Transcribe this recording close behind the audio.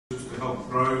help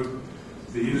grow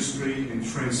the industry and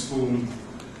transform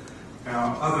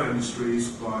our other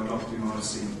industries by adopting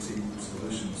ICT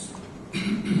solutions.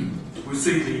 We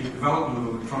see the development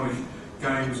of electronic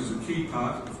games as a key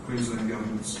part of Queensland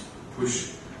Government's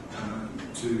push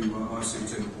to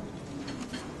ICT.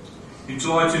 In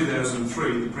July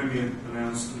 2003, the Premier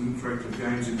announced an interactive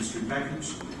games industry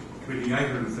package, committing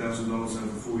 $800,000 over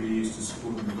 4 years to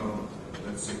support the development of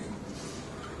that sector.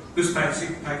 This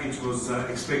package was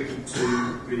expected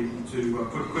to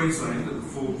put Queensland at the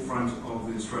forefront of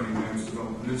the Australian games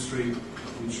development industry,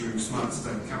 ensuring smart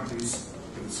state companies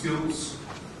have the skills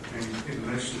and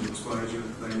international exposure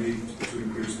they need to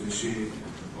increase their share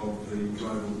of the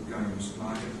global games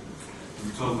market.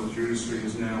 We're told that your industry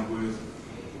is now worth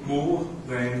more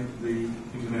than the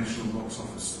international box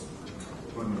office.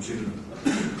 Quite legitimate.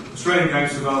 Australian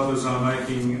games developers are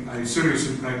making a serious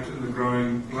impact in the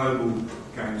growing global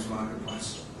games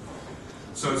marketplace.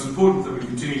 So it's important that we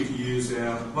continue to use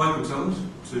our local talent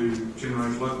to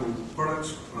generate local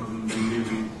products rather than be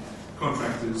merely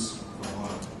contractors for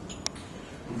hire.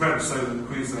 I'm proud to say that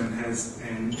Queensland has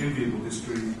an enviable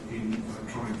history in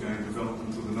electronic game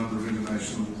development with a number of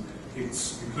international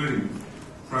hits, including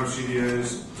Pro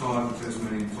Studios' Tiger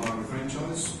Tasmanian Tiger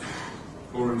franchise,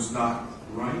 Orange Dark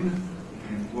Rain,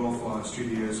 and Wildfire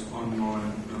Studios'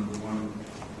 online #1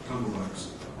 Tumblebugs.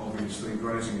 Obviously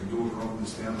grazing a daughter of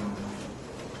this down on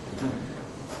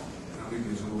I think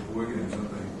these are all boy games,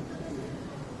 aren't they?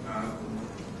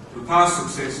 The past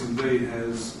success indeed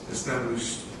has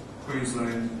established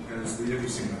Queensland as the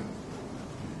epicenter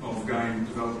of game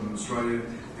development in Australia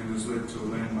and has led to a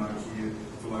landmark year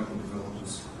for local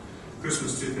developers.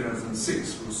 Christmas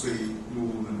 2006 will see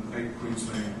more than 8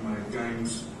 Queensland-made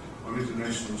games on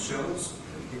international shelves,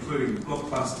 including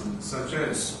blockbusters such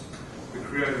as the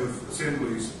Creative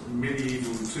Assembly's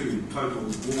Medieval 2 Total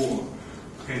War,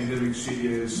 Pandemic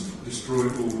Studios Destroy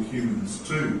All Humans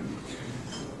 2.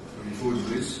 Looking forward to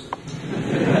this.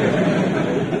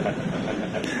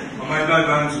 I made no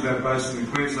bones about boasting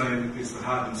that Queensland is the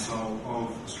heart and soul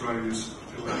of Australia's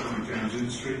electronic games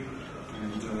industry,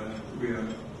 and we are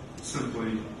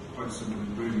quite simply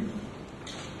booming.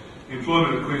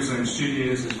 Employment at Queensland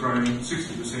Studios has grown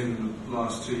 60% in the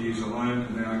last 2 years alone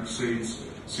and now exceeds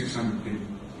 600 people.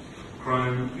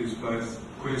 Chrome is both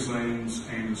Queensland's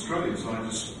and Australia's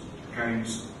largest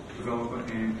games developer,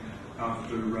 and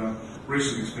after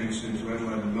recent expansion into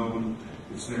Adelaide and Melbourne,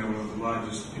 it's now one of the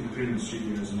largest independent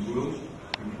studios in the world,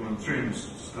 employing 300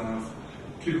 staff,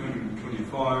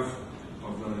 225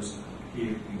 of those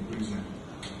here in Queensland.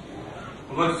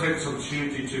 I'd like to take this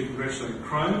opportunity to congratulate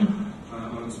Chrome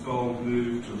on its bold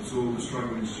move to absorb the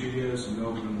struggling studios in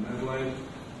Melbourne and Adelaide,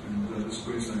 and this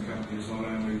Queensland company is not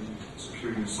only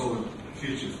securing a solid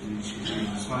future for the industry in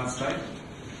the smart state,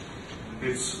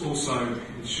 it's also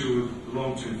ensured the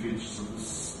long-term futures of the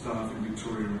staff in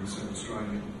Victoria and South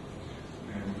Australia.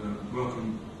 And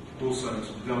welcome also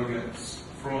to the delegates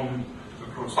from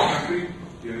across the country,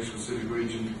 the Asia Pacific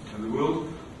region and the world,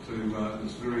 to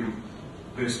this very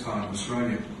best part of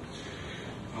Australia.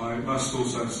 I must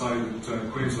also say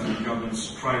that Queensland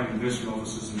Government's trade and investment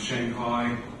offices in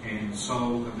Shanghai and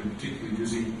Seoul have been particularly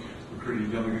busy recruiting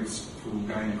delegates for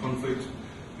game conflict,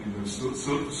 and have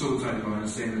facilitated, I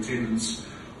understand, attendance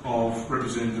of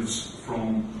representatives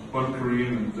from 1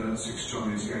 Korean and 6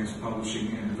 Chinese games publishing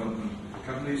and development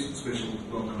companies. A special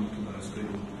welcome to those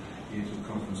people here to the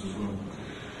conference as well.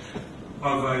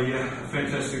 Of a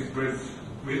fantastic breadth,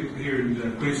 here in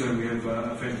Queensland we have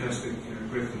a fantastic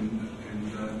breadth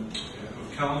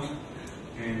of talent,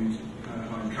 and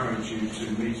I encourage you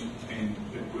to meet and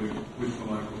network with the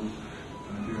local,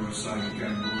 dare I say,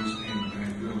 game boys and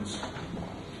game girls.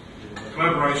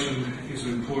 Collaboration is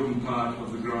an important part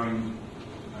of the growing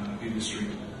industry.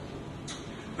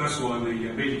 That's why the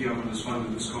BD Government has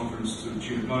funded this conference to the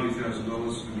tune of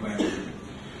 $90,000 in back.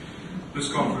 This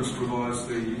conference provides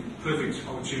the perfect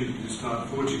opportunity to start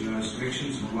forging those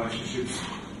connections and relationships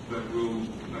that will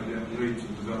no doubt lead to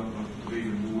the development of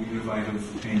even more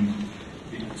innovative and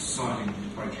exciting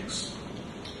projects.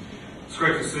 It's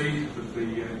great to see that the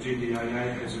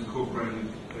GDAA has incorporated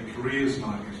the careers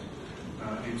market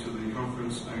into the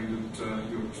conference aimed at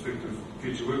your prospective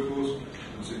future workforce.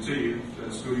 I said to you,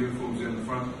 school uniforms down the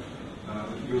front,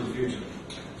 you're the future.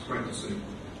 It's great to see.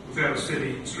 Without a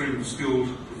steady stream of skilled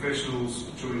professionals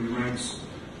joining the ranks,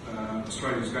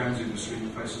 Australia's games industry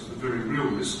faces the very real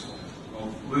risk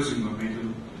of losing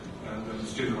momentum that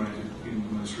was generated in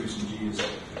the most recent years.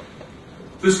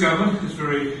 This government is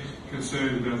very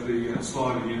concerned about the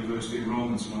slide in university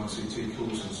enrolments in ICT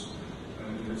courses.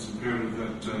 It's imperative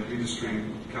that industry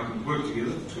and government work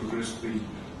together to address the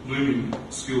looming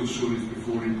skills shortage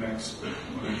before it impacts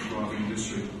on our thriving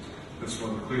industry. That's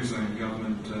why the Queensland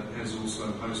Government has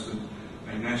also hosted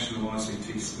a national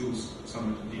ICT skills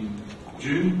summit in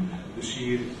June this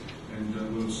year,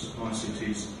 and launched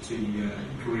ICT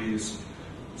Careers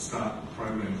Start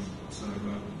program. So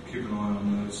keep an eye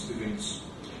on those events.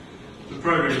 The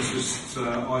program assists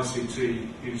ICT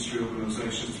industry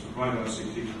organisations to promote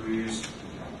ICT careers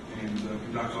and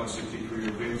conduct ICT career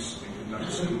events and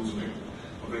conduct skills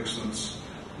of excellence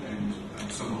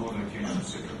and summer holiday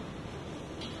camps, etc.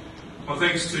 My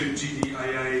thanks to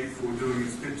GDAA for doing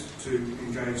its bit to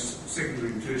engage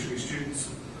secondary and tertiary students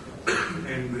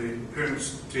and their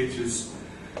parents, teachers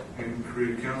and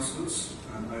career counsellors,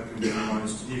 opening their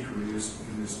eyes to new careers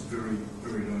in this very,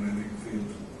 very dynamic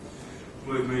field.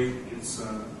 Believe me, it's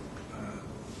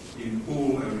in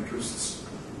all our interests,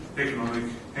 economic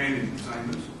and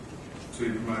entertainment,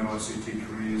 to promote ICT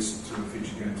careers to our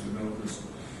future games developers.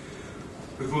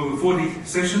 With more than 40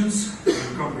 sessions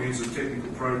and a comprehensive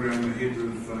technical program ahead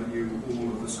of you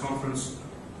all at this conference,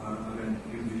 I don't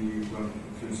envy you in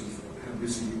terms of how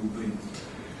busy you will be.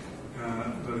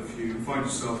 But if you find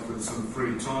yourself with some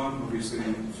free time, obviously,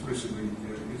 especially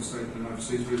interstate and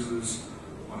overseas visitors,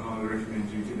 I highly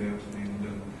recommend you get out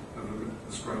and have a look at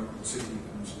this great city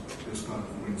and best part of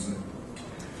Queensland.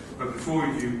 But before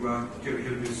you get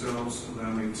ahead of yourselves,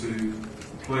 allow me to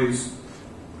please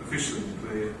officially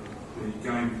declare the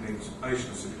Game Connect Asia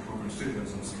Pacific Conference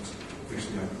 2006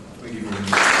 officially open. Thank you very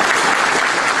much.